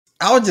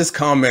I was just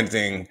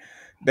commenting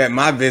that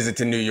my visit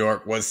to New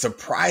York was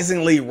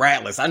surprisingly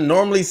ratless. I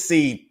normally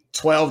see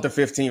 12 to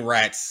 15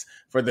 rats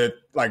for the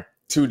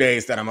 2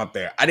 days that I'm up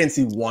there. I didn't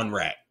see one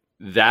rat.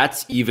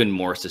 That's even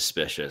more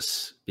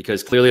suspicious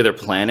because clearly they're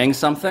planning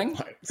something.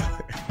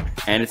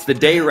 And it's the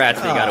day rats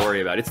that you got to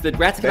worry about. It's the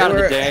rats that come out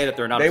of the day that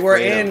they're not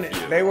afraid of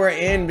you. They were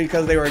in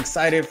because they were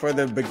excited for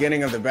the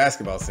beginning of the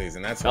basketball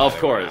season. That's why. Of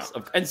course.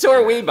 And so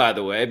are we, by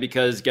the way,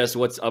 because guess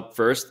what's up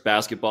first?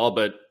 Basketball.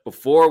 But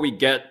before we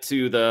get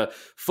to the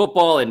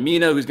football and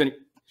Mina,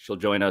 she'll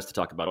join us to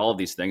talk about all of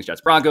these things.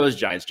 Jets, Broncos,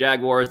 Giants,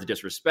 Jaguars, the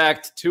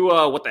disrespect.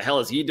 Tua, what the hell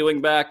is he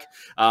doing back?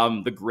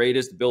 The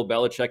greatest Bill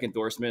Belichick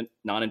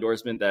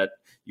non-endorsement that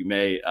you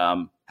may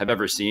have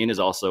ever seen is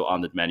also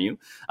on the menu.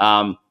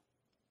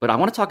 But I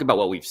want to talk about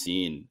what we've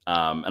seen.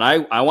 And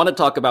I want to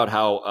talk about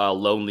how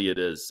lonely it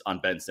is on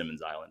Ben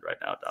Simmons Island right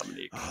now,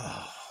 Dominique.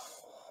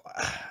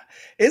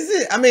 Is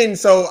it? I mean,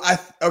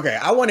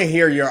 I want to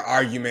hear your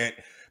argument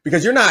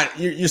because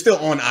you're still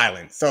on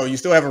island. So you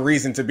still have a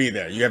reason to be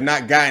there. You have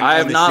not gotten. I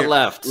have not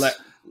left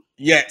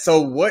yet. So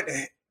what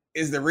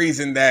is the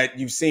reason that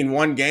you've seen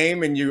one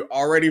game and you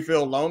already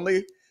feel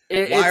lonely?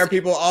 Why are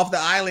people off the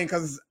island?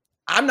 Because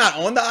I'm not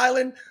on the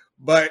island,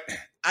 but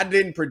I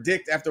didn't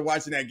predict after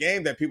watching that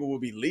game that people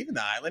would be leaving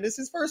the island. It's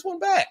his first one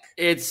back.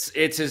 It's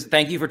his.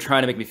 Thank you for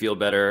trying to make me feel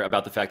better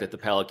about the fact that the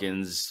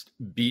Pelicans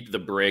beat the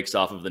brakes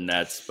off of the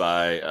Nets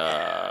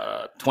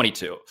by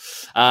 22.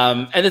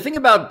 And the thing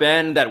about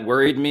Ben that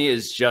worried me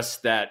is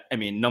just that,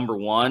 number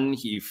one,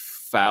 he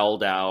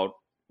fouled out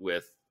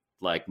with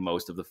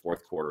most of the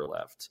fourth quarter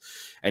left.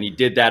 And he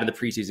did that in the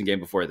preseason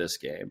game before this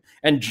game.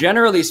 And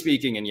generally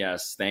speaking, and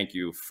yes, thank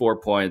you, 4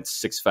 points,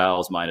 6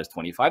 fouls, minus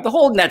 25. The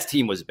whole Nets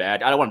team was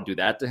bad. I don't want to do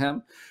that to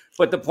him.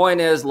 But the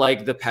point is,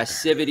 the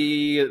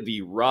passivity,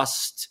 the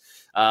rust,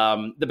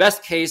 the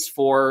best case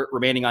for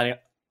remaining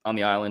on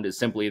the island is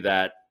simply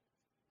that,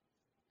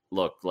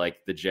 look,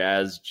 the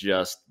Jazz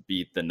just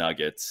beat the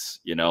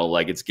Nuggets,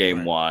 it's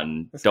game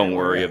one. Don't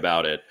worry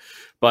about it.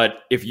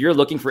 But if you're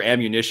looking for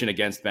ammunition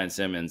against Ben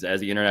Simmons,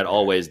 as the internet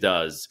always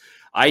does,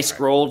 I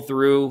scrolled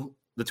through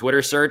the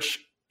Twitter search.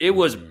 It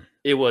was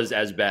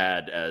as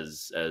bad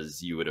as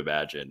you would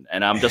imagine.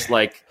 And I'm just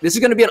this is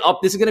going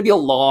to be a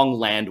long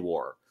land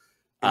war.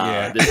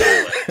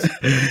 The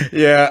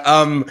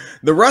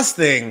rust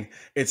thing,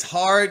 it's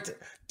hard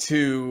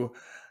to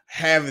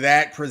have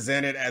that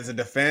presented as a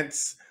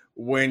defense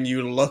when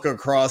you look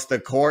across the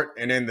court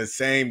and in the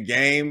same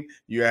game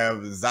you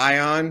have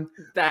Zion,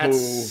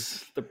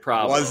 that's the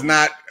problem,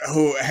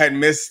 who had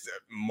missed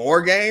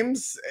more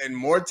games and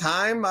more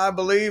time, I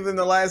believe, in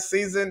the last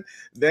season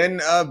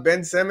than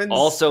Ben Simmons.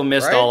 Also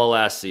missed all of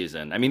last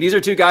season. These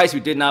are two guys who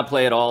did not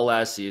play at all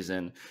last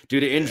season due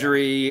to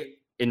injury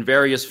in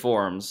various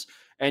forms.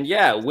 And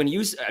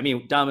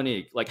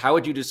Dominique, how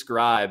would you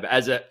describe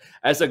as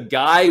a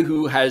guy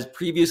who has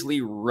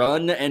previously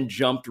run and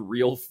jumped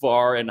real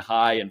far and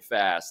high and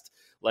fast?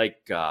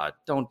 God,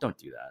 don't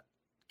do that.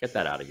 Get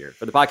that out of here.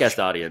 For the podcast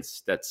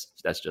audience, that's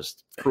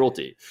just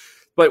cruelty.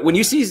 But when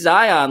you see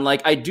Zion,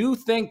 I do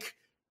think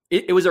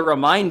it was a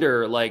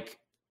reminder,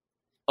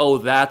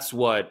 that's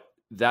what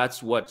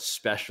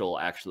special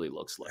actually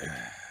looks like.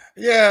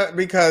 Yeah,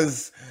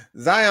 because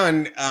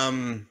Zion,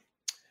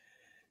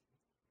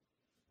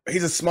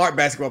 he's a smart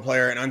basketball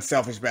player, an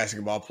unselfish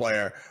basketball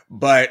player,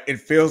 but it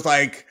feels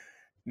like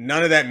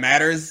none of that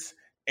matters.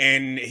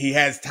 And he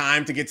has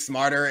time to get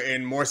smarter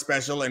and more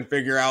special and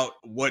figure out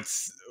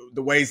what's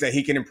the ways that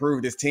he can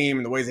improve this team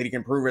and the ways that he can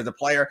improve as a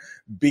player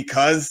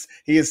because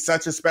he is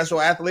such a special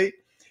athlete.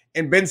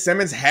 And Ben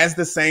Simmons has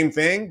the same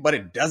thing, but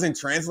it doesn't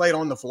translate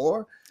on the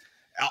floor,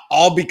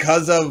 all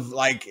because of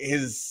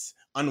his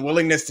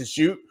unwillingness to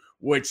shoot,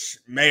 which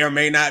may or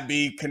may not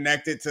be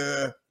connected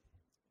to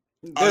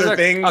there's other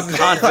things. A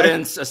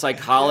confidence, a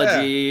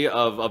psychology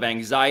of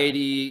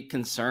anxiety,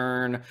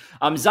 concern.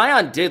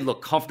 Zion did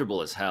look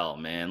comfortable as hell,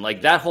 man.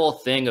 That whole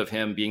thing of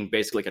him being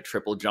basically a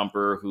triple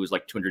jumper who's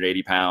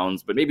 280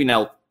 pounds, but maybe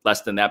now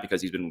less than that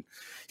because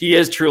he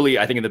is truly,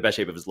 I think, in the best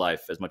shape of his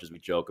life, as much as we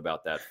joke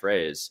about that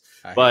phrase.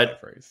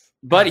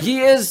 But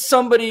he is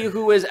somebody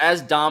who is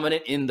as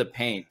dominant in the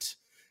paint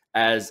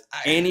as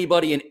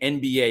anybody in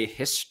NBA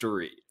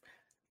history.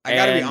 I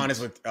got to be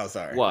honest with. Oh,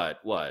 sorry. What?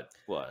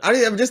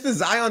 Just the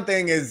Zion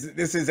thing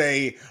this is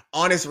a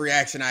honest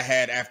reaction I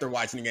had after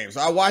watching the game.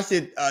 So I watched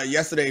it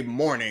yesterday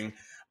morning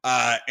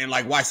and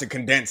watched the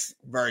condensed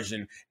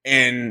version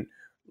and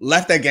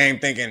left that game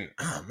thinking,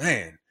 oh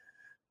man,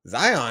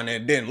 Zion,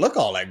 it didn't look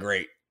all that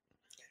great.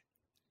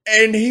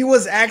 And he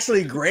was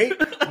actually great,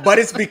 but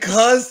it's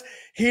because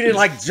he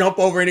didn't jump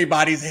over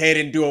anybody's head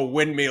and do a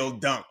windmill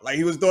dunk.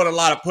 He was doing a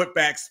lot of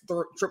putbacks,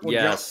 triple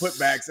jump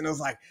putbacks, and it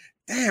was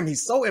damn,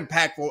 he's so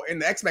impactful,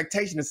 and the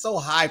expectation is so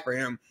high for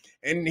him.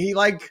 And he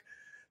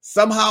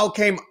somehow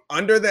came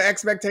under the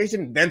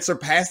expectation, then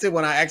surpassed it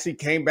when I actually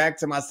came back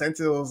to my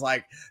senses. It was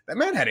that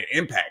man had an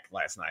impact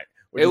last night,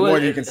 which is more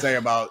than you can say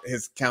about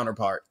his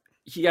counterpart.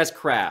 He has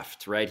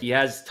craft, right? He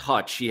has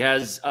touch. He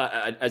has,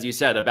 as you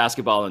said, a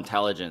basketball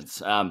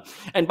intelligence.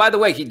 And by the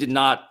way, he did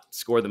not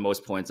scored the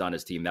most points on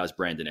his team. That was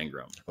Brandon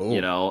Ingram. Ooh. You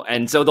know,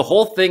 and so the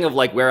whole thing of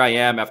like where I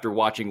am after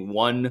watching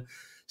one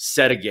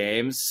set of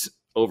games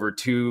over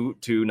two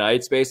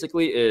nights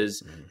basically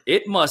is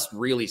it must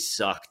really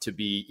suck to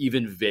be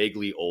even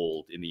vaguely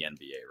old in the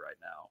NBA right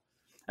now.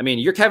 I mean,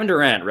 you're Kevin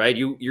Durant, right?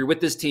 You're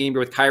with this team.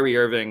 You're with Kyrie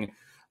Irving,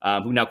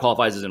 who now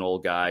qualifies as an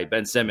old guy.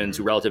 Ben Simmons,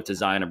 who relative to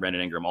Zion and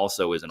Brandon Ingram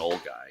also is an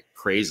old guy,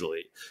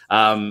 crazily.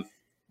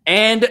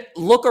 And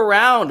look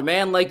around,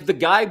 man. Like the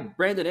guy,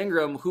 Brandon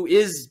Ingram, who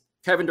is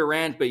Kevin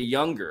Durant, but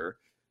younger.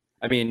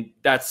 I mean,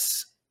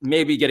 that's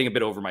maybe getting a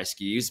bit over my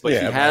skis, but he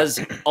has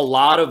a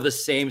lot of the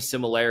same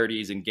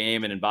similarities in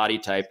game and in body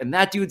type. And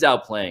that dude's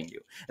outplaying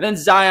you. And then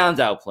Zion's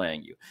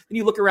outplaying you. Then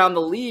you look around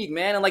the league,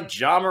 man, and like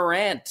Ja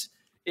Morant.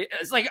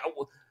 It's like,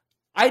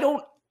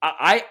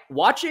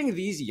 watching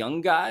these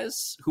young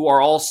guys who are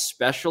all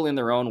special in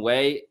their own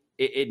way,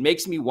 it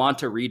makes me want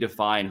to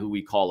redefine who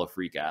we call a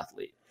freak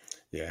athlete.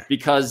 Yeah.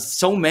 Because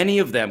so many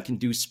of them can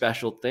do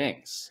special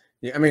things.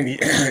 Yeah, I mean,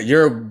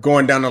 you're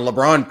going down the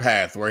LeBron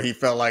path where he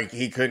felt like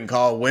he couldn't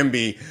call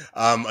Wemby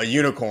a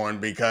unicorn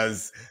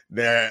because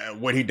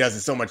what he does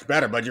is so much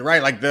better. But you're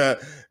right, like the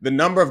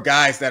number of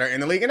guys that are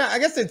in the league, and I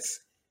guess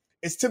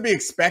it's to be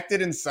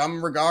expected in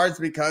some regards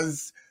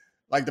because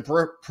like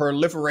the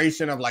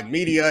proliferation of like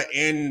media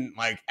and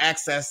like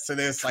access to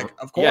this, like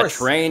of course,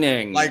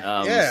 training, like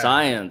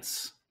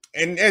science.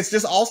 And it's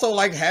just also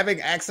like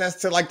having access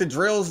to like the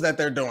drills that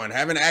they're doing,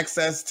 having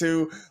access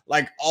to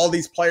like all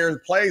these players'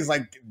 plays.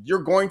 Like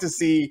you're going to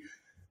see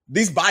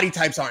these body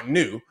types aren't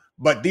new,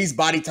 but these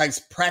body types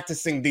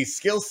practicing these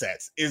skill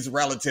sets is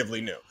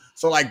relatively new.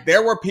 So like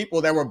there were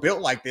people that were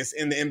built like this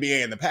in the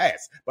NBA in the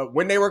past, but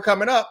when they were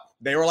coming up,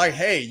 they were like,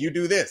 hey, you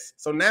do this.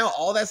 So now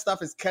all that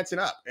stuff is catching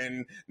up.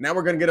 And now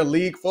we're going to get a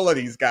league full of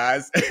these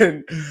guys.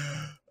 And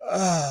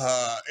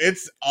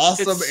it's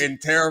awesome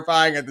and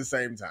terrifying at the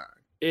same time.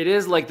 It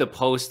is like the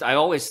post. I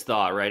always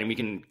thought, right, and we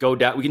can go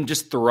down. We can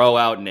just throw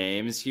out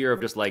names here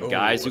of just like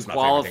guys who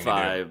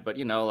qualify. But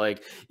you know,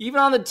 like even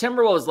on the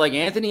Timberwolves, like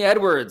Anthony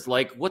Edwards,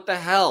 like what the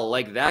hell?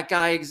 Like that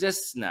guy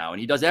exists now,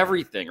 and he does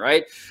everything,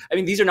 right? I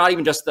mean, these are not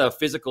even just the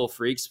physical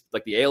freaks,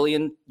 like the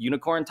alien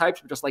unicorn types,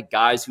 but just like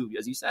guys who,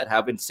 as you said,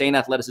 have insane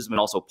athleticism and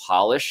also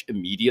polish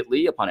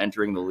immediately upon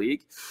entering the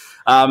league.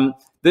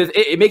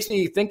 It makes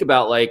me think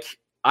about like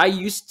I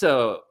used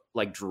to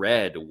like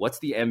dread what's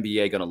the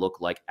NBA going to look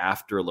like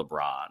after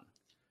LeBron,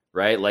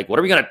 right? Like, what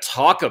are we going to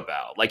talk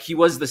about? Like he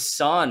was the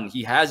sun.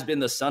 He has been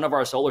the sun of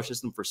our solar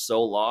system for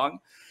so long.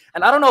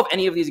 And I don't know if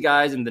any of these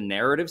guys in the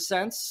narrative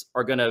sense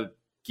are going to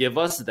give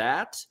us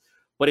that.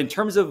 But in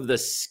terms of the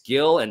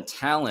skill and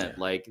talent,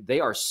 like they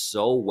are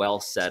so well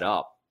set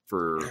up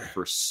for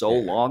so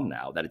long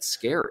now that it's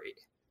scary.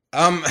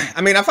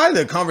 I mean, I find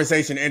the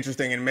conversation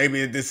interesting, and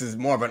maybe this is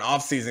more of an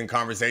off-season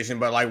conversation,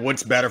 but like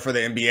what's better for the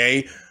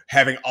NBA,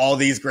 having all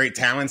these great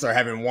talents or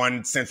having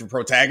one central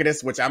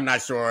protagonist, which I'm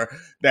not sure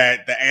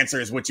that the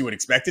answer is what you would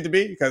expect it to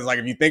be. Because like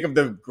if you think of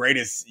the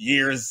greatest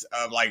years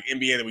of like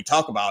NBA that we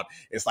talk about,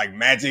 it's like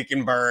Magic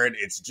and Bird,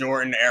 it's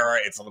Jordan era,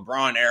 it's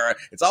LeBron era.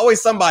 It's always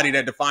somebody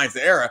that defines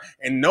the era,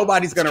 and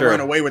nobody's going to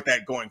run away with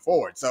that going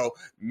forward. So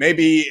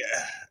maybe,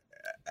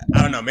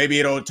 I don't know, maybe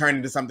it'll turn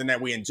into something that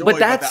we enjoy.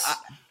 But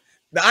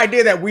the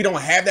idea that we don't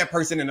have that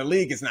person in the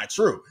league is not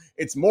true.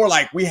 It's more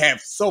like we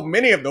have so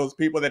many of those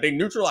people that they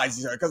neutralize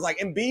each other. Because like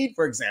Embiid,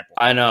 for example.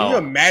 I know. Can you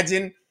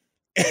imagine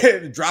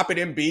dropping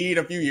Embiid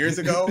a few years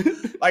ago?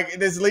 Like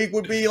this league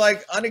would be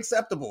like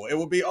unacceptable. It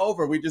would be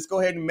over. We just go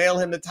ahead and mail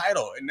him the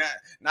title. And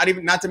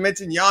not to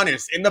mention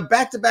Giannis and the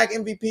back-to-back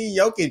MVP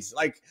Jokic.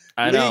 Like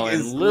league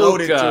is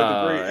loaded to a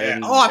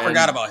degree. I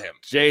forgot about him.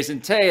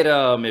 Jason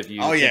Tatum, if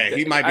you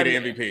he might be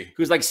the MVP.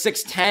 Who's like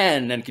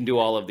 6'10" and can do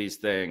all of these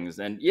things.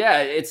 And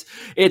yeah,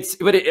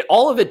 but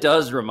all of it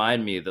does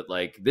remind me that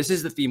like this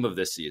is the theme of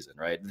this season,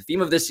 right? The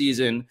theme of this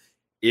season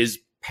is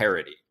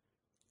parity.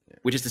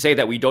 Which is to say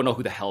that we don't know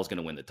who the hell is going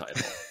to win the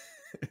title,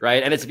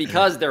 right? And it's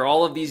because there are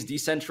all of these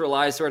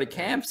decentralized sort of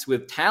camps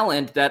with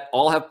talent that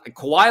all have –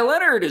 Kawhi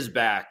Leonard is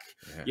back.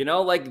 Yeah. You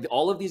know, like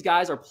all of these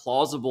guys are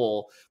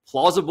plausible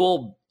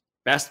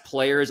best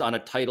players on a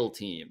title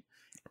team.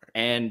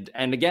 And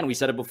again, I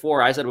said it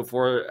before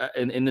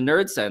in the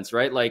nerd sense,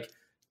 right? Like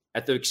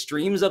at the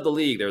extremes of the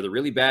league, there are the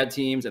really bad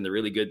teams and the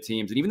really good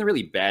teams. And even the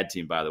really bad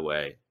team, by the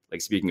way,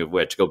 like speaking of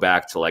which, go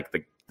back to like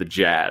the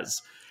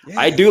Jazz. Yeah.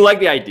 I do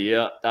like the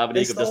idea,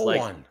 Dominique, of just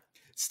like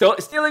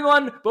stealing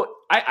one, but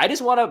I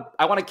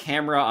want a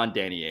camera on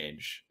Danny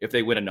Ainge if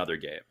they win another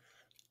game.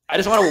 I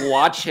just want to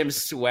watch him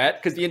sweat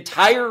because the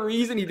entire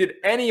reason he did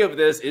any of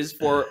this is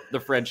for the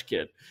French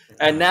kid.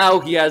 And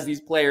now he has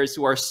these players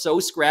who are so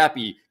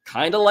scrappy,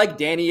 kind of like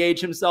Danny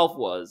Ainge himself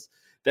was,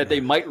 that they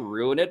might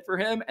ruin it for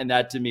him. And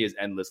that to me is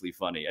endlessly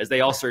funny as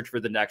they all search for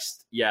the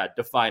next,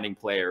 defining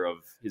player of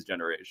his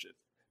generation.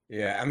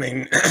 Yeah, I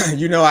mean,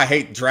 I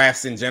hate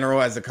drafts in general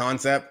as a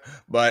concept,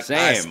 but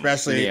I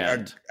especially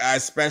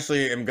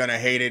am going to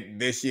hate it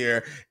this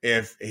year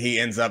if he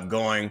ends up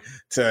going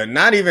to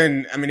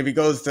if he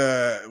goes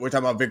to, we're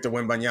talking about Victor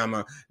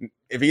Wembanyama,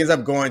 if he ends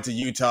up going to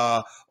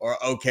Utah or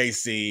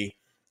OKC,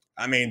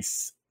 I mean,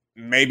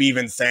 maybe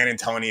even San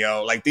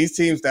Antonio. Like these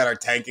teams that are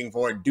tanking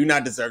for it do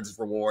not deserve this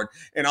reward.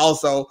 And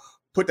also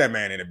put that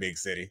man in a big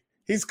city.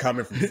 He's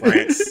coming from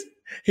France.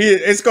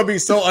 It's going to be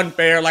so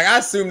unfair. Like I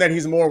assume that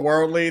he's more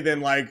worldly than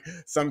like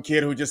some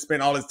kid who just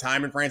spent all his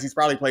time in France. He's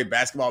probably played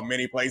basketball in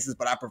many places,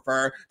 but I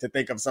prefer to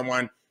think of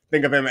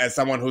him as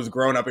someone who's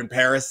grown up in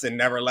Paris and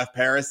never left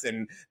Paris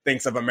and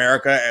thinks of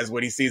America as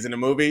what he sees in the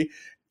movies.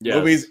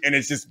 And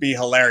it's just be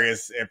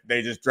hilarious if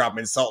they just drop him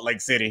in Salt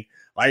Lake City.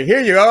 Like,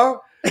 here you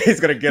go. He's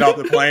going to get off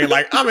the plane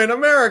like, I'm in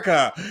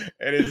America.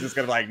 And it's just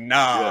going to be like,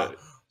 nah,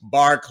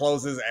 bar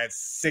closes at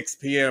 6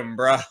 p.m.,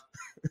 bruh.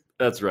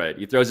 That's right.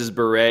 He throws his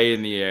beret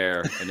in the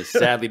air and is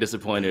sadly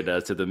disappointed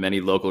as to the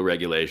many local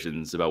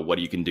regulations about what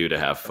you can do to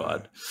have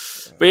fun.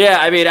 But yeah,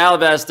 I mean,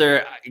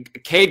 Alabaster,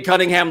 Cade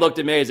Cunningham looked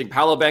amazing.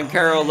 Paolo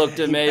Banchero looked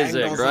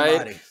amazing,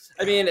 right?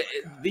 I mean,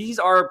 these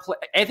are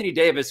Anthony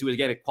Davis, who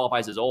again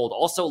qualifies as old,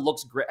 also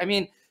looks great. I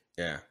mean,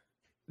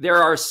 there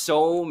are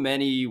so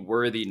many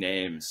worthy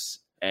names.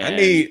 And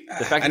the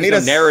fact that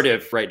there's no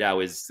narrative right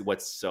now is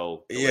what's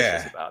so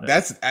delicious about it.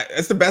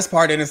 That's the best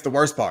part and it's the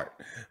worst part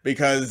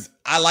because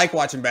I like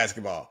watching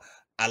basketball.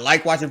 I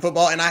like watching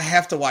football and I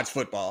have to watch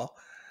football.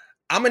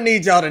 I'm going to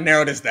need y'all to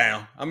narrow this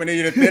down. I'm going to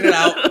need you to thin it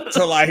out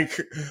to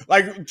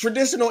like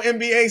traditional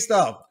NBA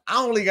stuff.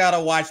 I only got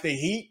to watch the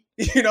Heat.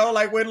 You know,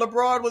 like when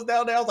LeBron was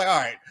down there, I was like, all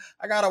right,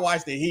 I got to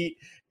watch the Heat.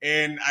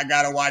 And I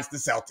gotta watch the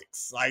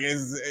Celtics. Like,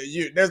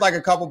 there's like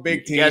a couple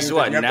big teams. Guess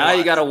what? Now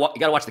you gotta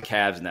watch the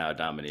Cavs now,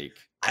 Dominique.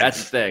 That's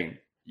the thing.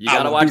 You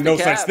gotta watch the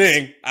Cavs. Such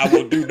thing. I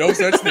will do no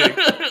such thing.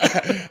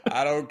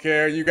 I don't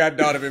care. You got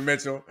Donovan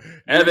Mitchell.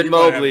 Evan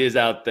Mobley is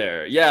out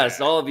there. Yes,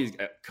 all of these.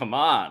 Come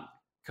on.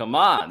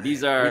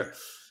 These are.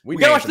 We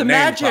gotta watch the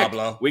Magic.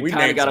 Pablo. We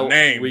kind of gotta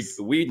names.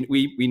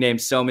 We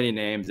named so many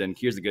names, and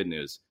here's the good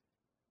news.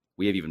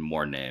 We have even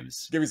more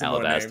names. Give me some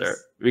Alabaster. more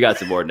names. We got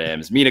some more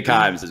names. Mina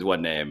Kimes is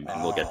one name,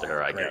 and we'll get to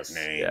her, I guess.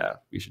 Name. Yeah,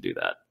 we should do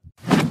that.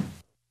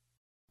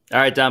 All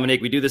right,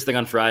 Dominique, we do this thing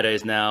on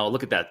Fridays now.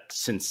 Look at that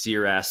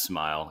sincere-ass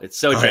smile. It's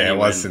so genuine. Yeah, it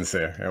was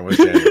sincere. It was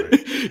genuine.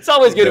 It's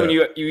always good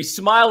when you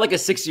smile like a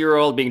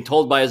 6-year-old being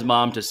told by his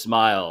mom to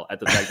smile at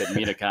the fact that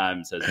Mina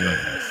Kimes has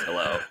joined us.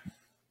 Hello.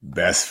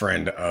 Best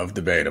friend of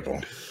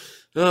Debatable.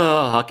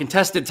 Oh, a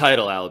contested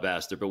title,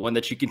 Alabaster, but one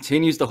that she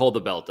continues to hold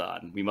the belt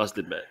on, we must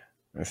admit.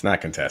 It's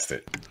not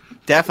contested.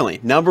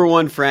 Definitely. Number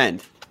one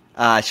friend.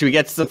 Should we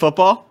get to some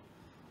football?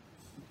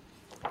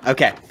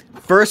 Okay.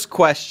 First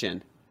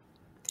question.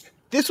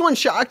 This one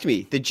shocked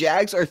me. The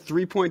Jags are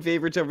 3-point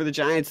favorites over the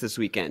Giants this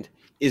weekend.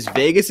 Is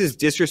Vegas's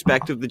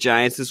disrespect of the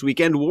Giants this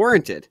weekend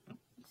warranted?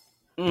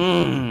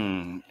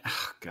 Oh,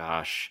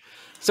 gosh.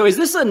 So is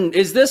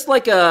this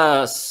like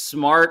a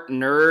smart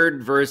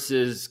nerd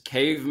versus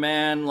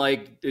caveman?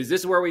 Like, is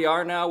this where we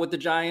are now with the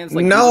Giants?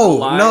 Like, no.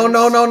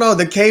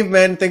 The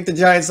cavemen think the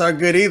Giants aren't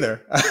good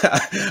either.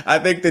 I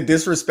think the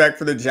disrespect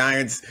for the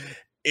Giants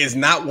is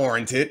not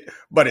warranted,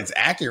 but it's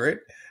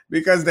accurate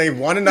because they've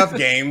won enough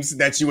games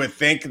that you would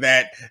think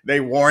that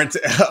they warrant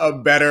a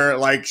better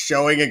like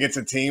showing against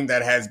a team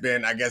that has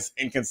been, I guess,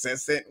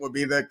 inconsistent would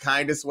be the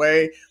kindest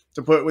way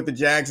to put what the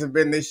Jags have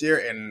been this year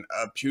in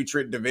a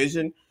putrid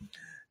division.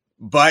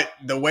 But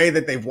the way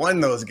that they've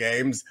won those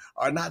games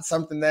are not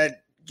something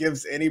that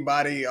gives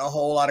anybody a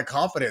whole lot of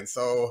confidence.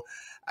 So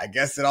I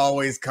guess it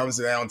always comes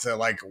down to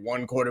like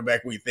one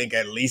quarterback we think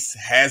at least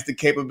has the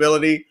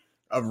capability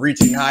of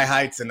reaching high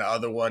heights and the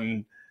other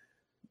one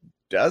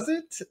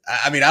doesn't.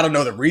 I mean, I don't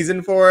know the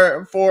reason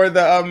for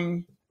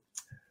the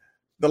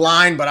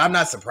line, but I'm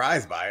not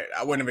surprised by it.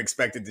 I wouldn't have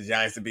expected the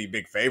Giants to be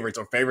big favorites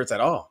or favorites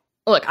at all.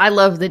 Look, I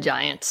love the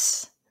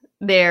Giants.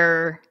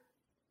 They're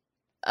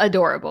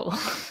adorable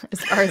as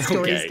far as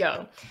stories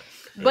go.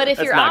 But if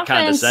your not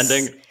offense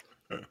condescending.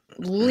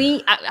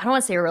 I don't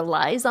want to say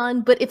relies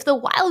on, but if the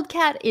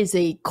Wildcat is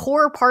a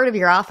core part of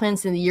your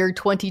offense in the year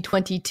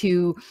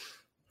 2022,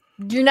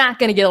 you're not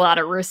going to get a lot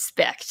of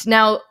respect.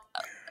 Now,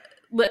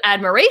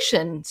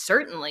 admiration,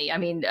 certainly. I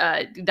mean,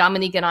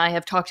 Dominique and I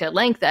have talked at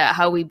length about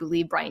how we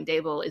believe Brian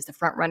Daboll is the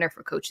front runner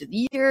for Coach of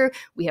the Year.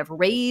 We have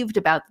raved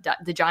about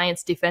the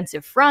Giants'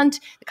 defensive front,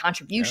 the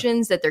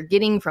contributions that they're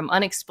getting from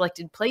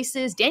unexpected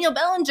places. Daniel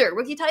Bellinger,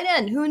 rookie tight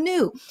end, who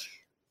knew?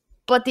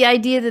 But the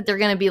idea that they're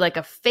going to be like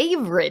a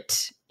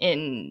favorite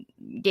in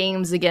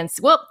games against,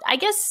 well, I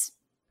guess,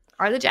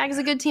 are the Jags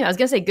a good team? I was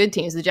going to say good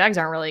teams. The Jags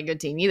aren't really a good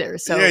team either.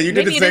 So yeah, you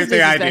did the same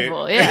thing I did.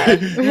 Yeah. You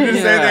did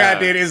the same thing I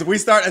did is we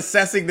start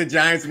assessing the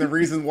Giants and the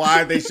reason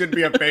why they should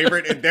be a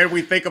favorite. And then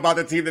we think about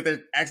the team that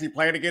they're actually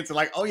playing against and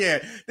like, oh yeah,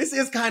 this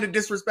is kind of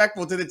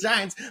disrespectful to the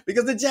Giants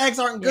because the Jags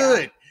aren't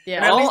good. Yeah.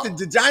 And at least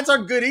the Giants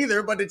aren't good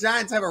either, but the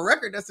Giants have a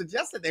record that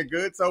suggests that they're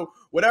good. So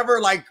whatever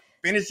like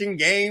finishing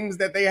games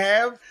that they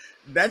have,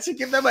 that should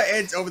give them an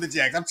edge over the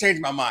Jags. I'm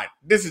changing my mind.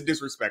 This is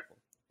disrespectful.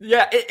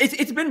 Yeah,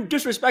 it's been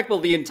disrespectful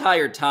the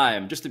entire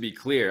time, just to be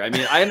clear. I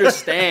mean, I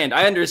understand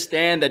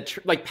that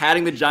like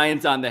patting the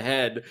Giants on the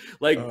head,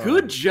 like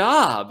good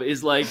job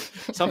is like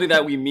something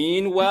that we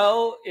mean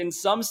well in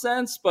some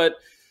sense. But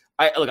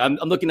I'm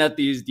looking at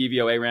these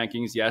DVOA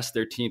rankings. Yes,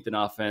 13th in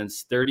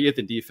offense, 30th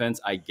in defense.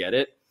 I get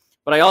it.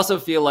 But I also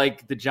feel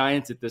like the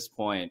Giants at this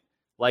point,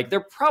 like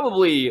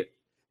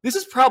this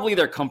is probably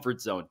their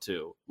comfort zone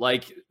too.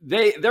 Like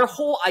their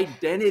whole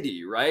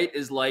identity, right,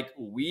 is like,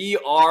 we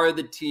are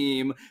the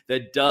team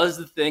that does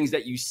the things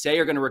that you say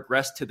are going to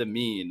regress to the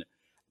mean,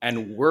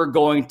 and we're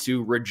going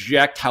to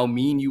reject how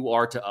mean you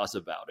are to us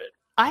about it.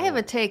 I have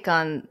a take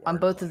on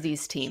both of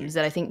these teams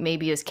that I think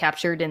maybe is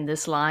captured in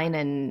this line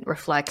and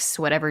reflects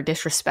whatever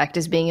disrespect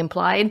is being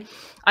implied.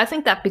 I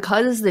think that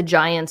because the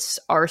Giants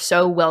are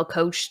so well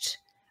coached,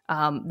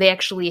 they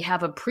actually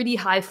have a pretty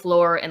high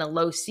floor and a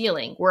low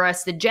ceiling,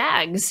 whereas the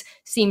Jags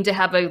seem to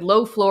have a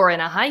low floor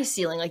and a high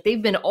ceiling. Like,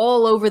 they've been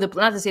all over the,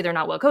 not to say they're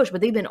not well coached,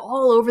 but they've been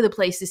all over the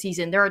place this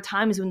season. There are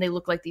times when they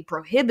look like the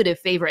prohibitive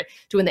favorite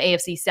to win the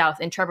AFC South,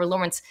 and Trevor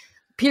Lawrence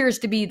appears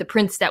to be the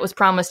prince that was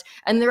promised.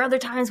 And there are other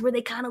times where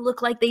they kind of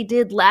look like they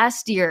did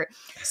last year.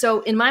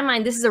 So in my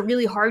mind, this is a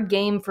really hard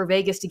game for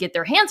Vegas to get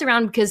their hands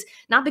around, because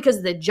not because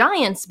of the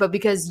Giants, but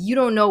because you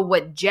don't know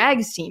what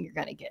Jags team you're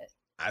going to get.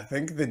 I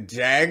think the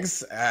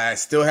Jags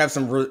still have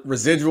some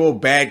residual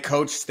bad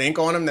coach stink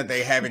on them that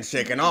they haven't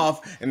shaken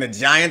off. And the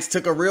Giants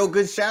took a real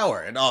good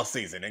shower in all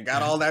season and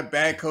got all that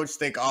bad coach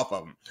stink off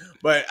of them.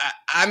 But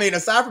I mean,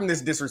 aside from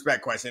this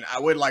disrespect question, I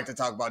would like to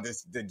talk about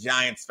the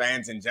Giants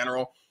fans in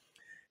general.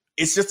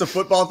 It's just a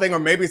football thing, or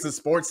maybe it's a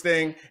sports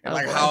thing, and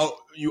how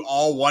you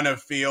all want to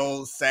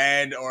feel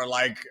sad or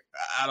like,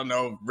 I don't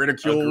know,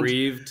 ridiculed.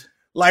 Aggrieved.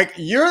 Like,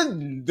 you're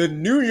the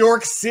New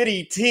York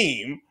City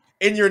team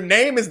and your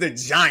name is the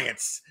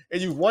Giants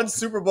and you've won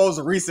Super Bowls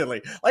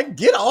recently. Like,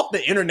 get off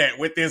the internet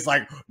with this,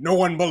 like, no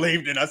one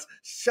believed in us.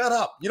 Shut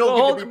up. You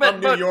don't get to be from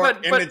New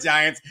York and the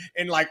Giants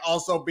and like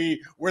also be,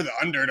 we're the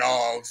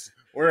underdogs.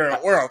 We're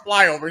a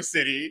flyover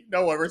city.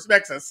 No one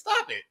respects us.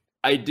 Stop it.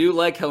 I do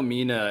like how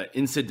Mina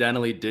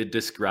incidentally did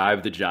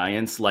describe the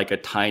Giants like a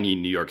tiny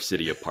New York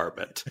City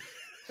apartment.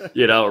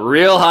 You know,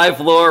 real high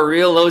floor,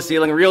 real low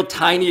ceiling, real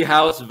tiny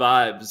house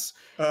vibes.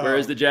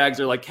 Whereas the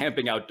Jags are like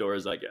camping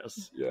outdoors, I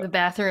guess. Yeah. The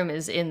bathroom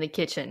is in the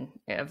kitchen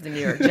of the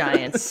New York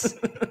Giants.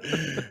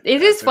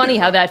 It is funny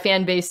how that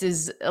fan base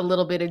is a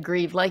little bit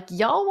aggrieved. Like,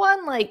 y'all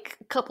won like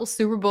a couple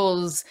Super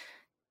Bowls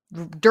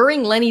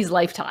during Lenny's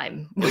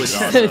lifetime. It was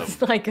awesome. It's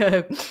like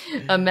a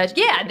match.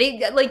 Yeah,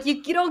 they like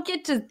you don't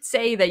get to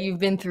say that you've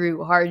been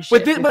through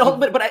hardship.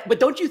 But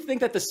don't you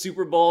think that the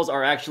Super Bowls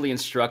are actually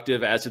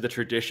instructive as to the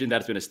tradition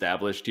that's been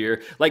established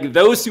here? Like,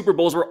 those Super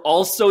Bowls were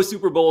also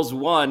Super Bowls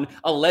won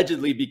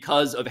allegedly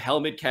because of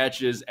helmet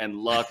catches and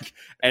luck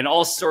and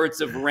all sorts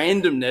of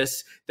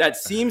randomness that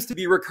seems to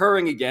be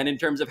recurring again in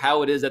terms of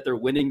how it is that they're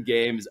winning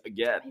games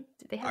again.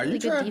 They have really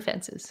good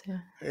defenses.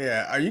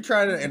 Yeah. Are you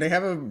trying to, and they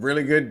have a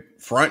really good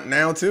front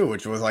now too,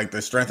 which was like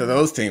the strength of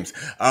those teams.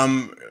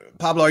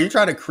 Pablo, are you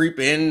trying to creep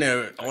in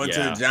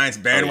onto the Giants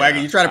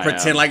bandwagon? You try to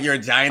pretend like you're a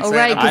Giants fan?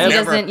 Right, because he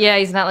doesn't. Yeah,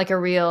 he's not like a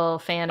real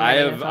fan.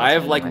 Of I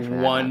have like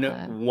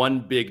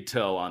one big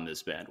toe on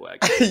this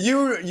bandwagon.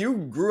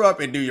 You grew up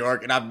in New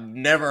York, and I've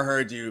never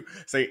heard you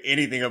say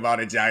anything about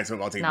a Giants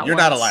football team. You're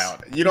not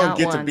allowed. You don't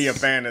get to be a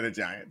fan of the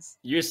Giants.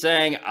 You're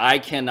saying I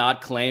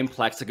cannot claim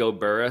Plaxico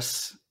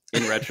Burress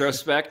in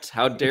retrospect?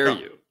 How dare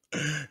you?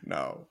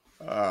 No.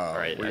 All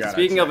right.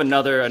 Speaking of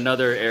another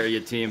area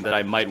team that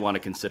I might want to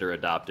consider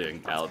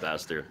adopting,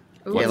 Alabaster.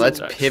 Yeah,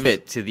 let's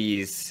pivot to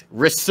these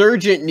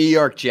resurgent New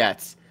York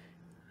Jets.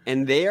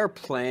 And they are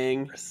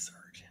playing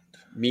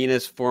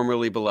Mina's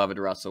formerly beloved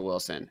Russell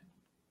Wilson.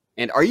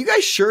 And are you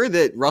guys sure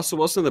that Russell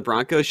Wilson and the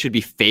Broncos should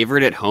be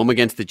favored at home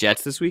against the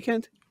Jets this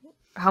weekend?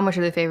 How much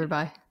are they favored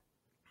by?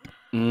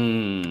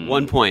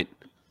 1 point.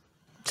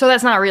 So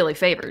that's not really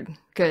favored,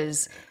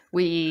 because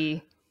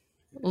we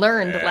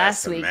learned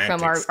last week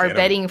from our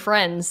betting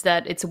friends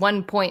that it's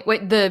 1 point.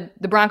 Wait, the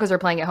Broncos are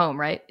playing at home,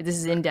 right? This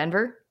is in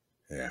Denver?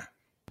 Yeah.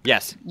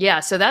 Yes.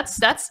 Yeah, so that's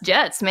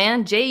Jets,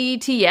 man.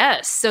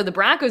 Jets. So the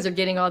Broncos are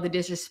getting all the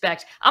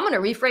disrespect. I'm going to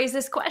rephrase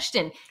this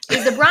question.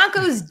 Is the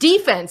Broncos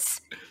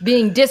defense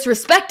being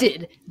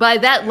disrespected by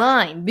that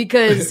line?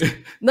 Because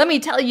let me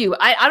tell you,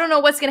 I don't know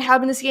what's going to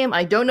happen in this game.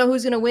 I don't know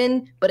who's going to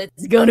win, but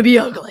it's going to be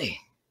ugly.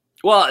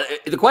 Well,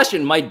 the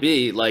question might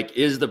be, like,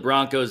 is the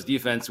Broncos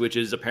defense, which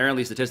is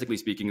apparently, statistically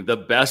speaking, the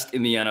best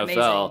in the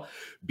NFL,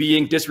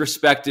 being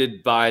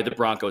disrespected by the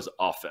Broncos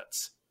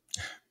offense?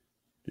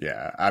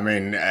 Yeah, I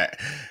mean,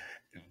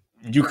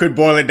 you could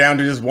boil it down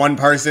to just one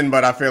person,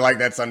 but I feel like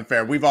that's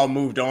unfair. We've all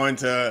moved on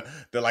to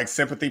the like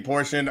sympathy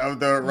portion of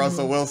the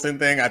Russell Wilson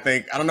thing. I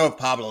don't know if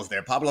Pablo's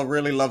there. Pablo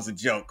really loves a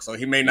joke, so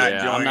he may not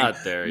join. I'm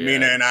not there yet.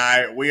 Mina and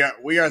I,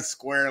 we are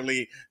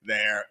squarely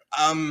there.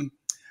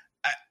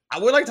 I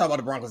would like to talk about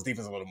the Broncos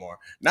defense a little more.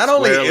 Not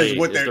only is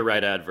what they're the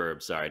right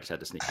adverb. Sorry, I just had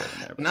to sneak that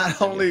in there.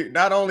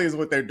 Not only is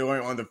what they're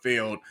doing on the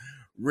field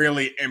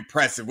really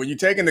impressive, when you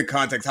take into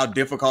context how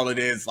difficult it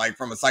is, like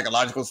from a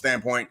psychological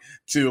standpoint,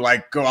 to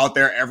like go out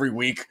there every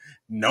week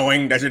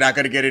knowing that you're not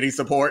going to get any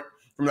support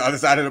from the other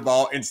side of the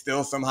ball and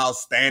still somehow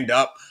stand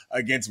up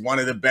against one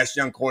of the best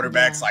young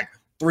quarterbacks, like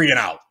 3 and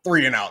out,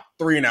 3 and out,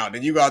 3 and out.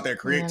 Then you go out there,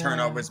 create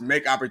turnovers,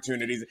 make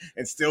opportunities,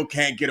 and still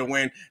can't get a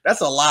win.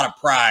 That's a lot of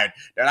pride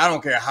that I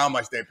don't care how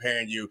much they're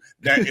paying you.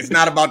 That it's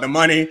not about the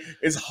money.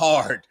 It's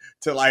hard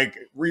to like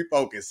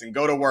refocus and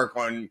go to work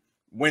on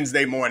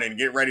Wednesday morning,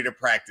 get ready to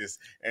practice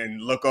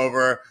and look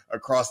over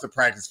across the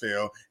practice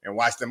field and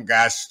watch them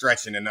guys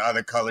stretching in the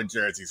other colored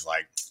jerseys.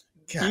 Like,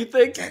 God,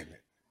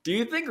 do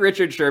you think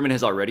Richard Sherman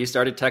has already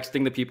started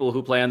texting the people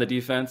who play on the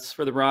defense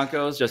for the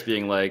Broncos, just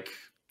being like,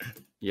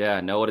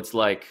 yeah, know what it's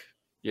like.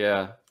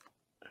 Yeah.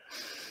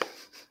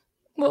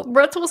 Well,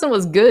 Russell Wilson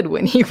was good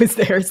when he was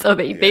there, so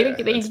they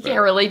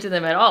can't relate to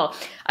them at all.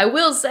 I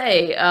will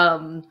say,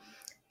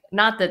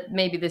 not that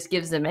maybe this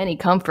gives them any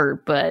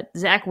comfort, but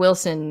Zach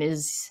Wilson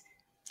is,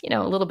 a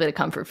little bit of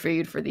comfort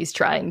food for these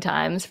trying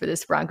times for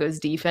this Broncos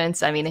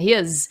defense. I mean, he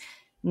has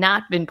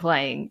not been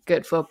playing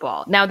good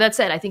football. Now, that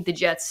said, I think the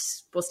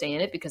Jets will stay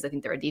in it because I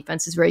think their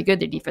defense is very good.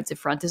 Their defensive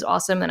front is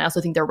awesome. And I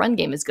also think their run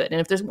game is good. And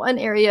if there's one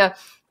area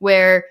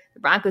where the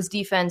Broncos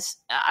defense,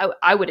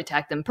 I would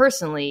attack them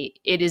personally,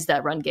 it is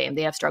that run game.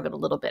 They have struggled a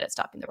little bit at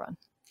stopping the run.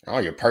 Oh,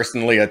 you're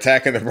personally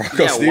attacking the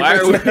Broncos defense?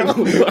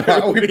 Why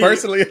are we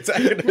personally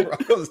attacking the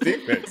Broncos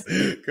defense?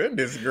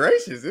 Goodness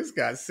gracious, this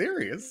guy's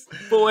serious.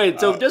 But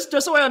wait, so just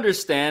so I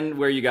understand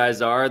where you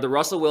guys are, the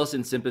Russell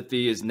Wilson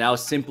sympathy is now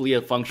simply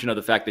a function of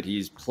the fact that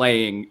he's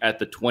playing at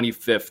the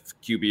 25th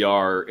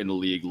QBR in the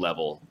league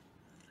level.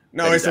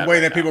 No, it's the way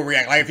that people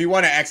react. Like, if you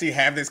want to actually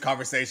have this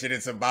conversation,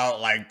 it's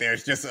about, like,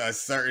 there's just a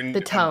certain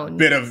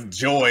bit of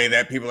joy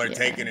that people are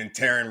taking and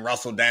tearing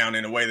Russell down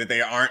in a way that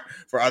they aren't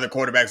for other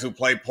quarterbacks who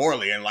play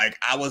poorly. And, like,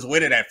 I was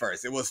with it at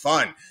first. It was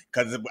fun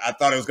because I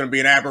thought it was going to be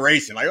an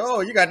aberration. Like,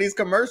 oh, you got these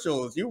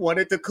commercials. You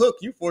wanted to cook.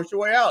 You forced your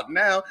way out.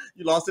 Now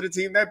you lost to the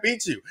team that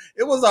beat you.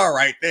 It was all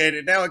right then.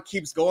 And now it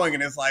keeps going.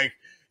 And it's like,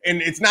 and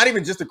it's not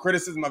even just a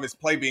criticism of his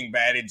play being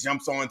bad. It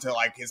jumps on to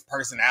like his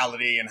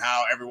personality and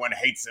how everyone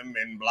hates him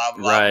and blah,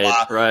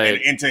 blah, blah.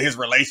 And into his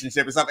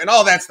relationship and stuff. And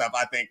all that stuff,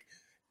 I think,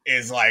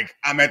 is like,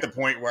 I'm at the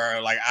point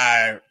where like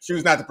I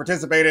choose not to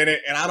participate in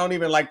it. And I don't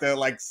even like to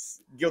like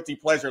guilty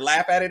pleasure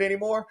laugh at it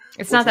anymore.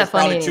 It's not that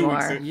funny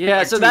anymore.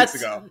 So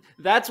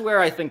that's where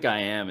I think I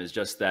am, is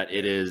just that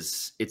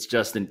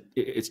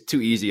it's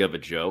too easy of a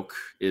joke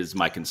is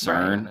my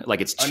concern. Right.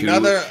 Like it's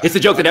the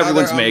joke that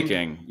everyone's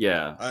making.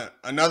 Yeah.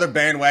 Another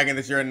bandwagon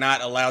that you're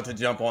not allowed to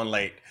jump on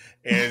late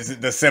is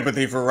the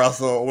sympathy for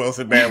Russell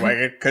Wilson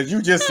bandwagon, because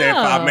you just said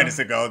 5 minutes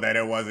ago that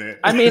it wasn't.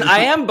 I mean, I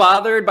am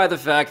bothered by the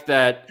fact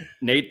that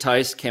Nate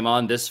Tice came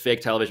on this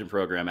fake television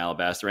program,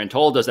 Alabaster, and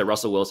told us that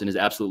Russell Wilson is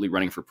absolutely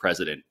running for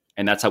president,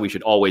 and that's how we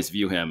should always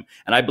view him.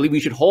 And I believe we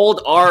should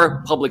hold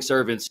our public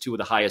servants to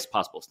the highest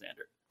possible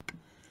standard.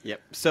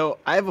 Yep. So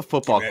I have a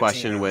football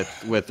question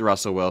with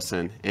Russell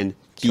Wilson, and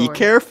be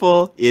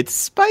careful, it's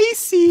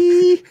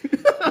spicy.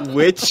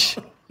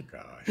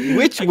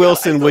 Which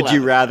Wilson would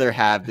you rather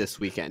have this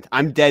weekend?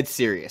 I'm dead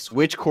serious.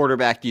 Which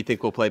quarterback do you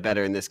think will play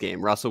better in this game,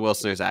 Russell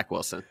Wilson or Zach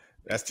Wilson?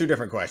 That's two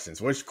different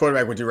questions. Which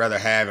quarterback would you rather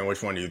have, and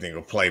which one do you think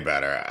will play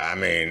better? I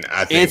mean,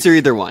 I think answer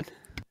either one.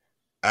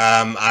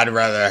 I'd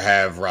rather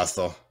have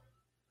Russell,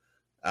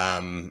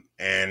 and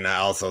I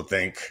also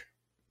think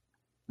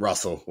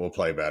Russell will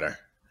play better.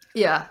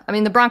 Yeah, I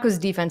mean the Broncos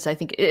defense. I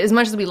think as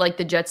much as we like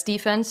the Jets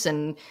defense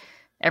and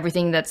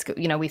everything that's,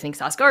 we think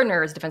Sauce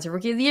Gardner is defensive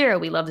rookie of the year.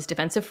 We love this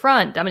defensive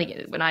front.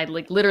 When I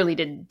literally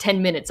did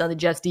 10 minutes on the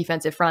Jets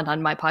defensive front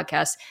on my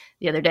podcast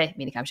the other day,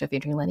 Minicom Show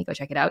featuring Lenny, go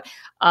check it out.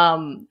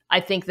 I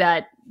think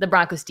that the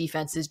Broncos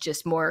defense is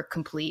just more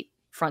complete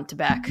front to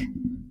back.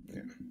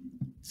 Yeah.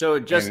 So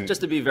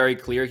just to be very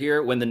clear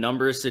here, when the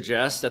numbers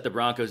suggest that the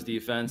Broncos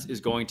defense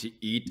is going to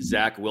eat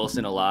Zach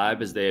Wilson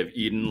alive, as they have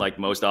eaten like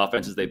most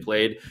offenses they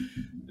played,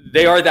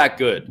 they are that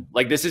good.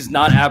 Like, this is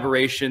not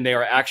aberration. They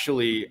are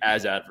actually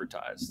as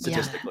advertised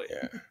statistically.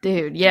 Yeah.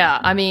 Dude, yeah.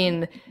 I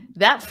mean,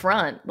 that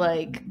front,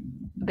 like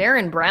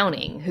Baron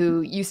Browning, who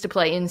used to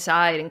play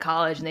inside in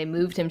college and they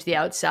moved him to the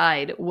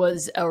outside,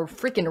 was a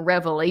freaking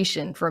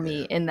revelation for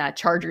me in that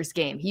Chargers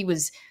game. He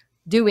was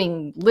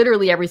doing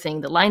literally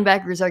everything. The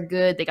linebackers are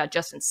good. They got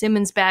Justin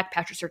Simmons back.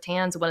 Patrick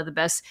Surtain's one of the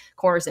best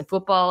corners in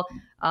football.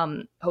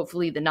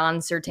 Hopefully the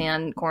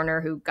non-Surtain corner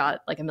who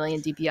got like 1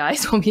 million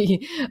DPIs will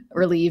be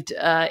relieved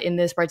in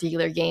this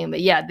particular game.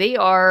 But yeah, they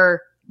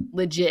are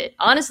legit.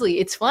 Honestly,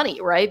 it's funny,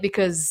 right?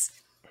 Because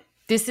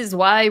this is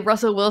why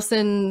Russell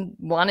Wilson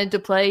wanted to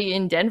play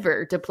in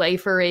Denver, to play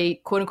for a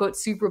quote-unquote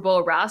Super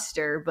Bowl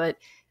roster. And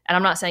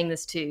I'm not saying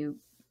this to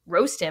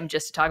roast him,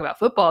 just to talk about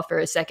football for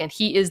a second.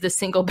 He is the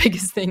single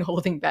biggest thing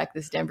holding back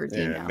this Denver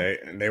team now.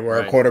 They were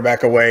a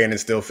quarterback away, and it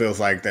still feels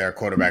like they're a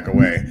quarterback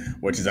away,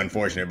 which is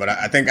unfortunate. But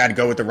I think I'd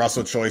go with the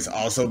Russell choice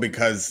also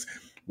because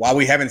while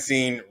we haven't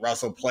seen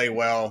Russell play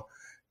well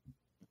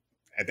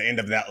at the end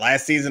of that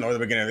last season or the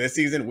beginning of this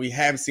season, we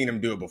have seen him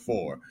do it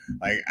before.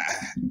 Like,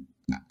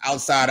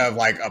 outside of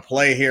like a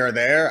play here or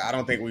there, I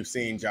don't think we've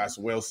seen Josh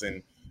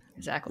Wilson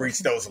reach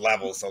those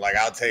levels. So like,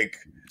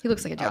 he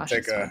looks like a Josh.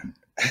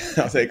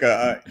 I'll take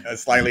a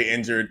slightly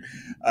injured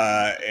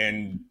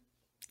and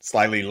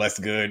slightly less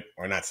good,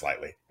 or not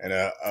slightly, and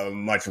a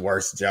much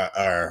worse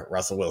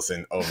Russell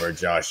Wilson over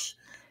Josh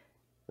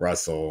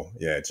Russell,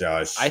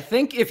 Josh. I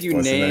think if you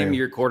What's his name name?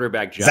 your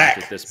quarterback Josh Zach.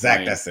 at this Zach,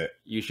 point, that's it.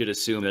 you should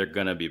assume they're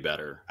going to be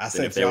better I than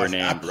said if they were Josh.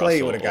 named I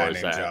played Russell with a guy or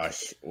named Zach.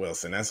 Josh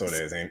Wilson. That's what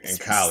it is. In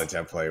college,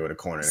 I played with a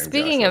corner named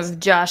Speaking Josh of Wilson.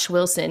 Josh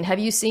Wilson, have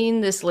you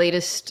seen this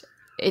latest?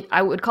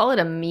 I would call it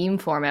a meme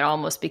format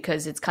almost,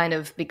 because it's kind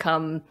of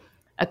become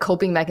a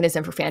coping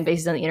mechanism for fan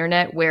bases on the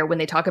internet, where when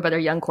they talk about their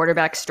young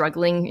quarterbacks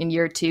struggling in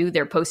year 2,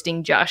 they're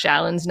posting Josh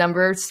Allen's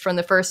numbers from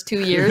the first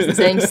 2 years and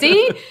saying,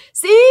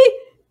 see,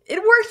 it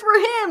worked for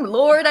him.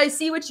 Lord, I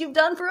see what you've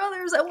done for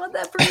others. I want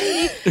that for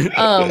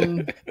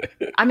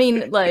me. I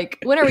mean, like,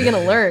 when are we going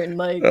to learn?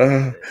 Like,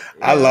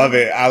 I love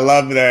it. I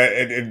love that.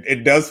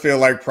 It does feel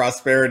like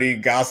prosperity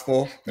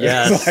gospel.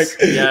 Yes,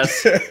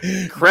 yes.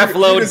 You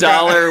Creflo just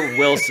Dollar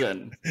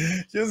Wilson.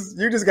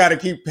 You just got to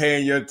keep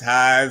paying your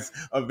tithes.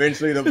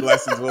 Eventually, the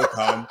blessings will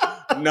come.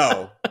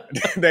 No,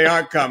 they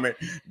aren't coming.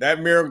 That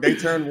miracle, they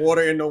turned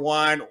water into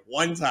wine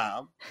one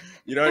time.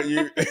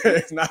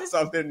 It's not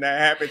something that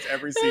happens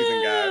every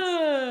season,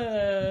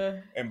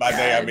 guys. And by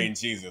they, I mean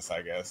Jesus,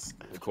 I guess.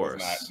 Of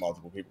course. Not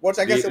multiple people, which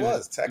I guess it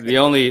was, technically.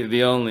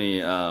 The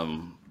only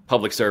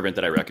public servant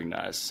that I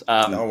recognize.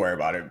 Don't worry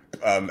about it.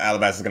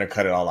 Alabaster's going to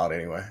cut it all out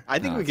anyway. I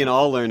think we can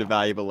all learn a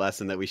valuable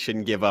lesson that we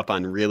shouldn't give up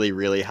on really,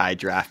 really high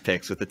draft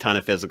picks with a ton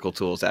of physical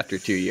tools after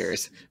 2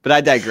 years. But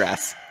I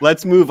digress.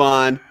 Let's move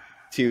on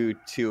to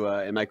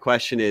and my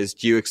question is,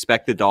 do you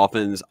expect the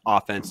Dolphins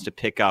offense to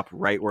pick up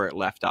right where it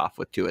left off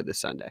with Tua this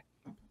Sunday?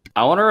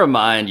 I want to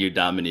remind you,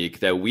 Dominique,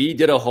 that we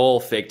did a whole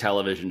fake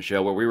television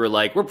show where we were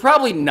like, we're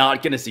probably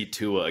not going to see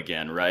Tua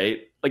again,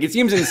 right? Like, it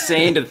seems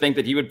insane to think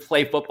that he would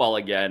play football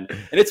again.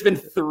 And it's been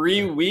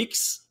 3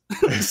 weeks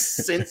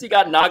since he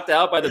got knocked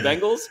out by the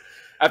Bengals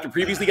after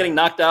previously getting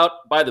knocked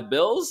out by the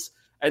Bills.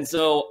 And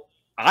so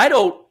I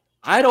don't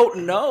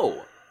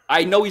know.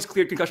 I know he's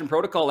cleared concussion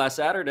protocol last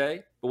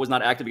Saturday, but was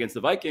not active against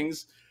the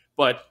Vikings.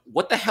 But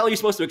what the hell are you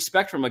supposed to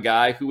expect from a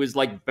guy who is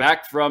like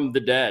back from the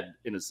dead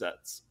in a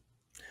sense?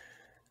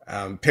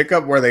 Pick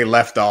up where they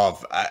left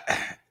off.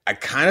 I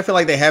kind of feel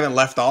like they haven't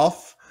left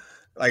off.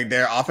 Like,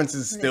 their offense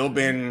has still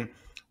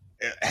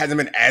hasn't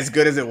been as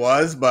good as it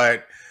was,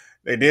 but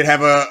they did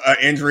have a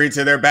injury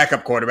to their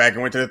backup quarterback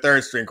and went to the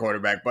third string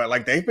quarterback. But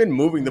like, they've been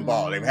moving the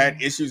ball. They've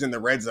had issues in the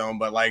red zone,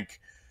 but like,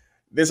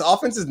 this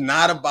offense is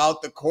not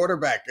about the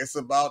quarterback. It's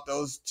about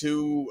those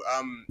two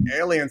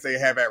aliens they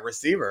have at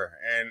receiver.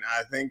 And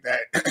I think that,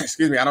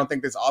 I don't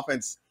think this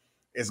offense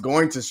is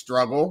going to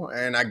struggle.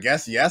 And I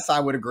guess, yes, I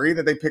would agree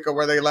that they pick up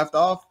where they left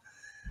off.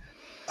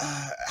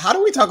 How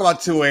do we talk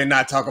about Tua and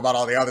not talk about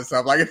all the other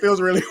stuff? Like, it feels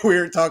really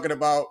weird talking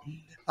about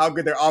how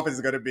good their offense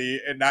is going to be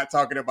and not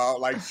talking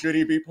about, like, should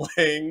he be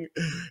playing?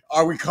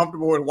 Are we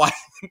comfortable with watching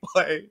him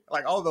play?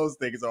 Like, all those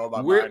things are on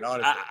my mind,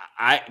 honestly.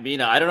 I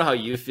mean, I don't know how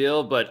you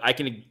feel, but I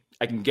can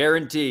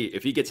guarantee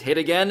if he gets hit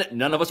again,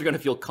 none of us are going to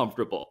feel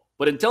comfortable.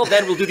 But until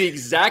then, we'll do the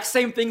exact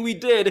same thing we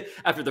did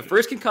after the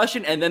first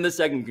concussion and then the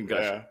second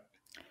concussion. Yeah.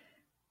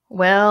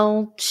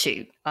 Well,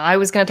 shoot. I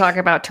was going to talk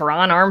about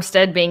Teron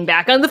Armstead being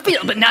back on the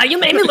field, but now you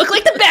made me look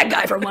like the bad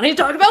guy for wanting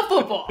to talk about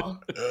football.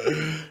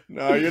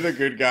 No, you're the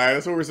good guy.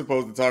 That's what we're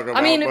supposed to talk about.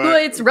 I mean, but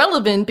it's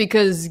relevant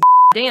because,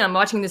 damn,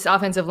 watching this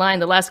offensive line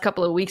the last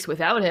couple of weeks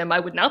without him,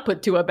 I would not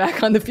put Tua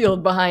back on the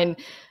field behind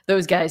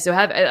those guys. So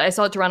I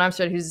saw Teron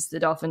Armstead, who's the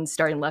Dolphins'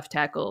 starting left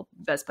tackle,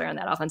 best player on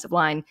that offensive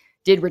line,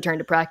 did return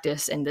to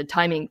practice, and the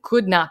timing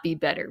could not be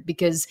better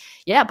because,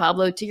 yeah,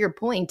 Pablo, to your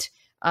point,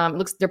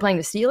 looks they're playing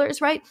the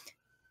Steelers, right?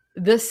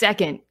 The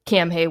second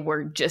Cam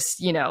Hayward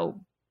just,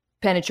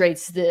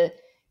 penetrates the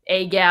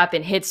A gap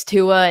and hits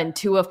Tua and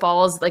Tua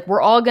falls, like,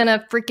 we're all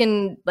gonna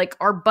freaking, like,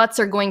 our butts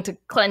are going to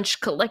clench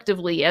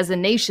collectively as a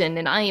nation,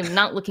 and I am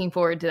not looking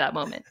forward to that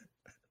moment.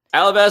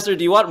 Alabaster,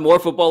 do you want more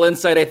football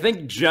insight? I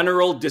think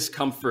general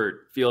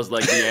discomfort feels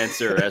like the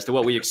answer as to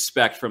what we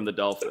expect from the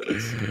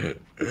Dolphins.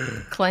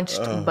 Clenched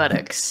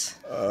buttocks.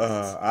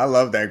 I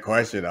love that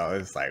question, though.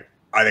 It's like,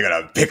 are they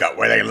going to pick up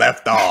where they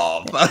left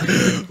off?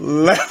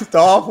 Left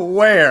off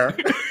where?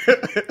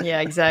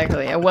 Yeah,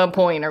 exactly. At what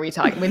point are we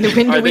talking? When do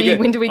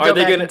we go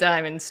back in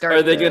time and start?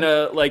 Are they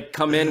gonna like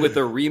come in with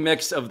a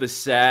remix of the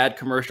sad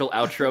commercial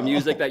outro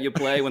music that you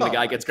play when the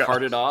guy gets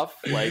carted off?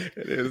 Like,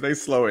 it is. They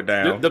slow it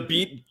down. The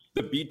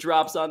beat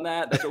drops on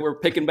that. That's what we're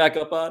picking back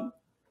up on. All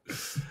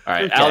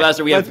right, Okay,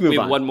 Alabaster, we have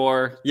on. one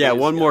more. Yeah, Please,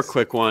 one more yes.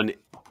 quick one.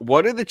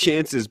 What are the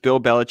chances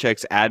Bill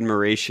Belichick's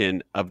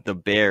admiration of the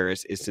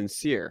Bears is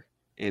sincere?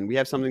 And we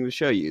have something to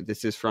show you.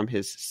 This is from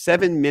his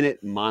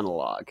 7-minute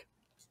monologue.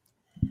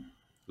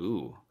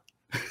 Ooh.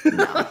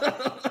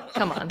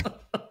 Come on.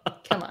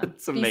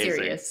 It's amazing. Be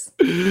serious.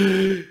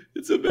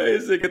 It's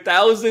amazing.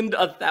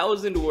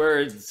 1,000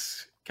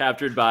 words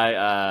captured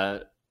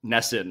by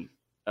Nesson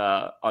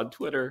on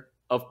Twitter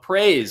of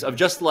praise, of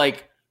just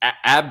like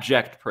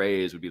abject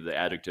praise would be the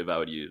adjective I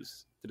would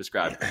use to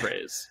describe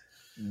praise.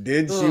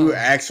 Did you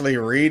actually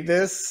read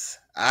this?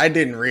 I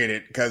didn't read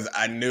it because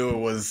I knew it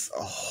was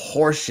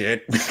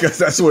horseshit because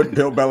that's what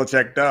Bill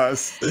Belichick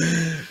does.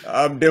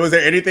 Was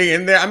there anything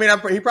in there? I mean,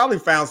 he probably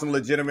found some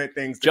legitimate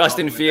things.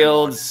 Justin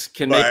Fields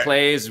can make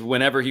plays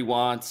whenever he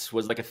wants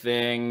was like a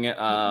thing.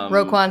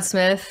 Roquan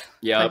Smith.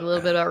 Yeah. Like a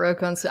little bit about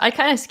Roquan Smith. I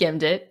kind of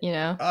skimmed it,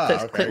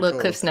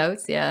 Cliff's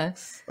notes. Yeah.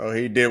 So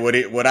he did what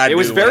I do. It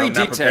was very when I'm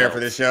not detailed. prepared for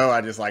this show. I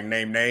just like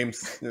name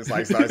names. Just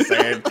like start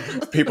saying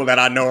people that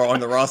I know are on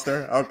the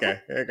roster. Okay,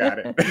 I got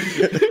it.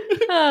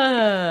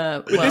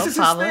 This is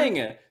his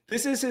thing.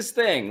 This is his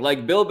thing.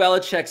 Like Bill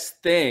Belichick's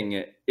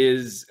thing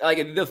is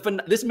like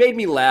this made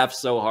me laugh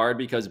so hard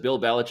because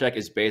Bill Belichick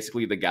is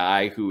basically the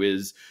guy who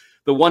is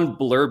the one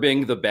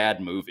blurbing the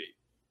bad movie.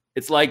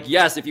 It's like,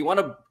 yes, if you want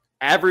to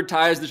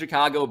advertise the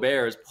Chicago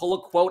Bears, pull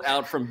a quote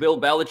out from Bill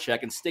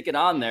Belichick and stick it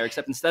on there,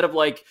 except instead of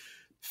like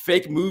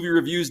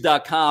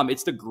fakemoviereviews.com,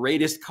 it's the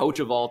greatest coach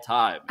of all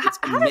time. It's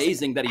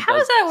amazing that he does. How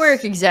does that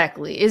work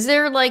exactly? Is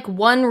there like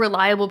one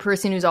reliable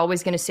person who's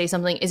always going to say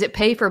something? Is it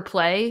pay for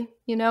play,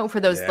 for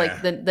those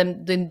like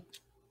the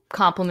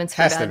compliments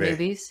for bad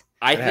movies?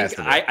 I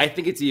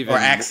think it's even or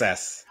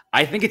access.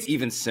 I think it's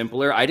even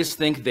simpler. I just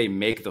think they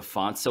make the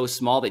font so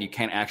small that you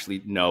can't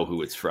actually know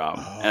who it's from.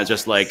 And it's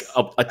just like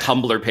a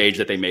Tumblr page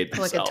that they made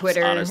themselves. Like a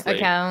Twitter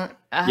account.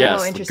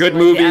 Yes,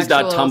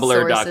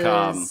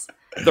 goodmovies.tumblr.com.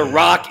 The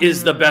Rock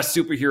is the best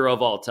superhero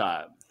of all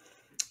time.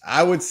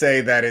 I would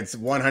say that it's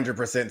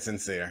 100%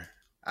 sincere.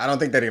 I don't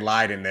think that he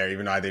lied in there,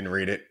 even though I didn't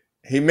read it.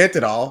 He meant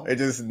it all. It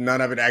just,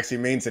 none of it actually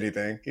means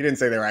anything. He didn't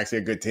say they were actually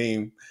a good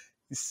team.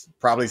 He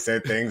probably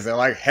said things. They're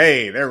like,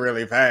 hey, they're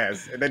really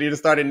fast. And then he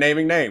just started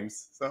naming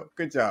names. So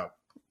good job.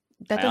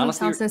 That doesn't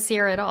sound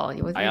sincere at all.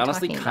 I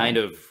honestly kind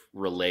of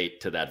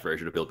relate to that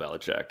version of Bill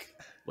Belichick.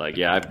 Like,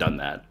 yeah, I've done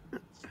that.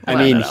 I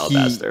mean,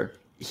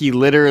 he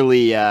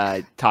literally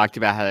talked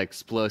about how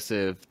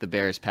explosive the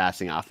Bears'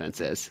 passing offense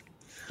is.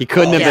 He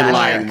couldn't have been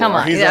lying more. Come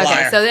on. He's a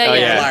liar. So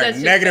that's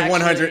negative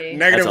 100.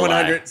 Negative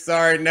 100.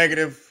 Sorry,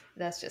 negative.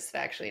 That's just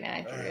factually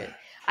inaccurate.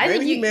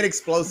 Maybe he meant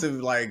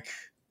explosive, like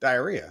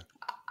diarrhea.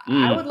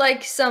 I would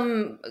like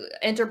some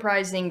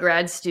enterprising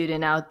grad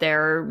student out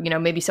there,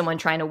 maybe someone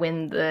trying to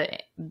win the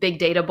Big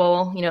Data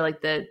Bowl,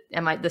 like the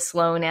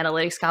Sloan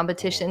Analytics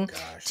competition,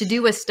 to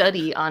do a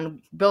study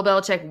on Bill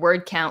Belichick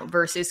word count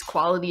versus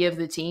quality of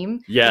the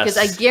team. Yes. Because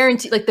I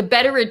guarantee, like, the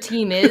better a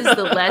team is,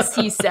 the less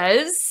he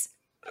says,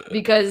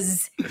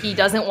 because he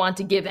doesn't want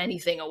to give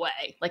anything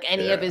away, like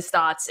any of his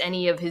thoughts,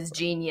 any of his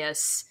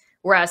genius.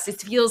 Whereas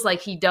it feels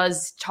like he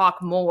does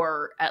talk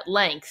more at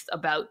length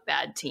about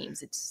bad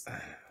teams.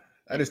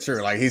 That is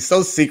true. Like, he's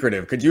so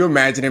secretive. Could you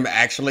imagine him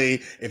actually,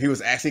 if he was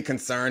actually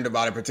concerned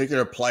about a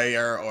particular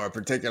player or a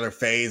particular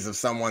phase of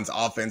someone's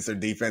offense or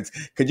defense,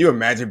 could you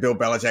imagine Bill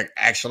Belichick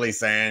actually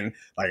saying,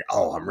 like,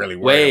 oh, I'm really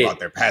worried about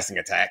their passing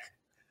attack?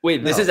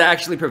 Wait, this is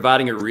actually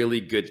providing a really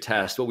good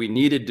test. What we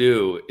need to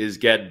do is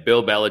get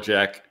Bill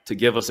Belichick to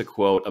give us a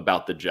quote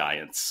about the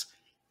Giants.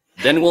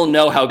 Then we'll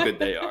know how good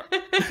they are.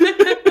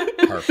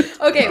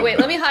 Perfect. Okay, wait,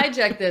 let me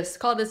hijack this.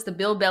 Call this the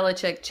Bill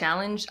Belichick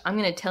challenge. I'm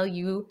going to tell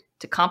you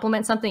to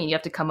compliment something, and you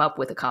have to come up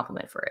with a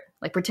compliment for it.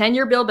 Like, pretend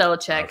you're Bill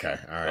Belichick. Okay,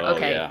 all right.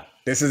 Okay. Yeah.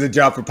 This is a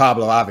job for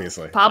Pablo,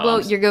 obviously. Pablo,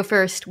 you go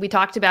first. We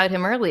talked about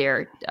him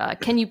earlier.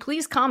 Can you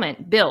please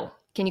comment, Bill,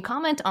 can you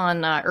comment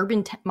on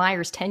Urban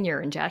Meyer's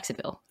tenure in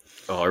Jacksonville?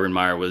 Oh, Urban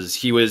Meyer was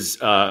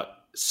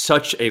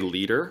such a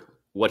leader.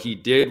 What he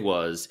did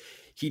was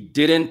he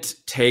didn't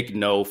take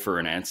no for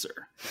an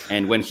answer.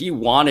 And when he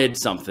wanted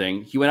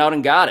something, he went out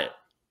and got it.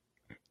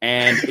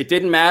 And it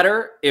didn't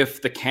matter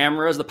if the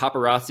cameras, the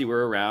paparazzi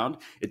were around.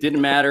 It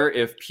didn't matter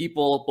if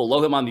people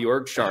below him on the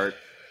org chart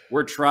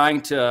were trying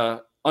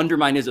to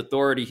undermine his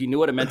authority. He knew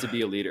what it meant to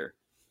be a leader.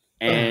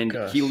 And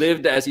he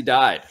lived as he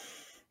died.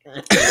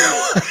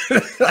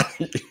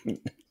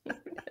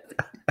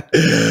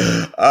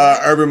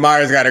 Urban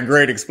Meyer's got a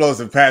great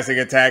explosive passing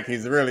attack.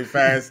 He's really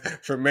fast,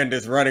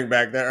 tremendous running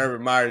back. That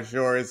Urban Meyer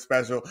sure is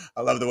special.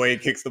 I love the way he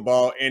kicks the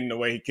ball and the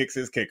way he kicks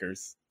his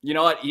kickers. You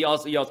know what? He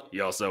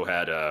also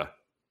had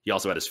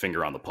his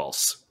finger on the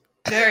pulse.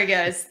 There he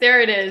goes.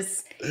 There it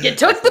is. You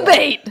took the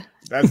bait.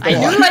 That's the I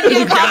knew I'd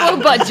get a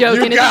Pablo butt joke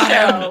in his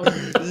show.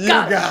 You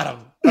got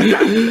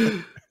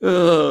him.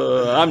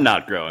 I'm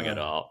not growing at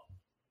all.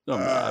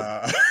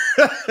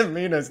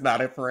 Mina's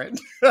not a friend.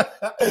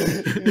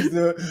 He's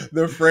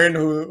the friend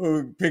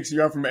who picks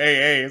you up from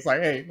AA. It's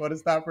like, hey, want to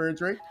stop for a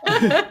drink? You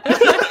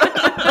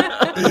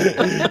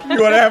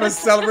want to have a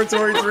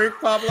celebratory drink,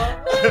 Pablo?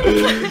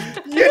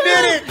 You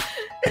did it.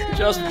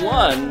 Just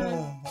one.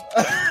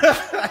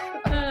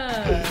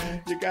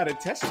 You got to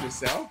test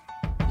yourself.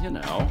 You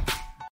know.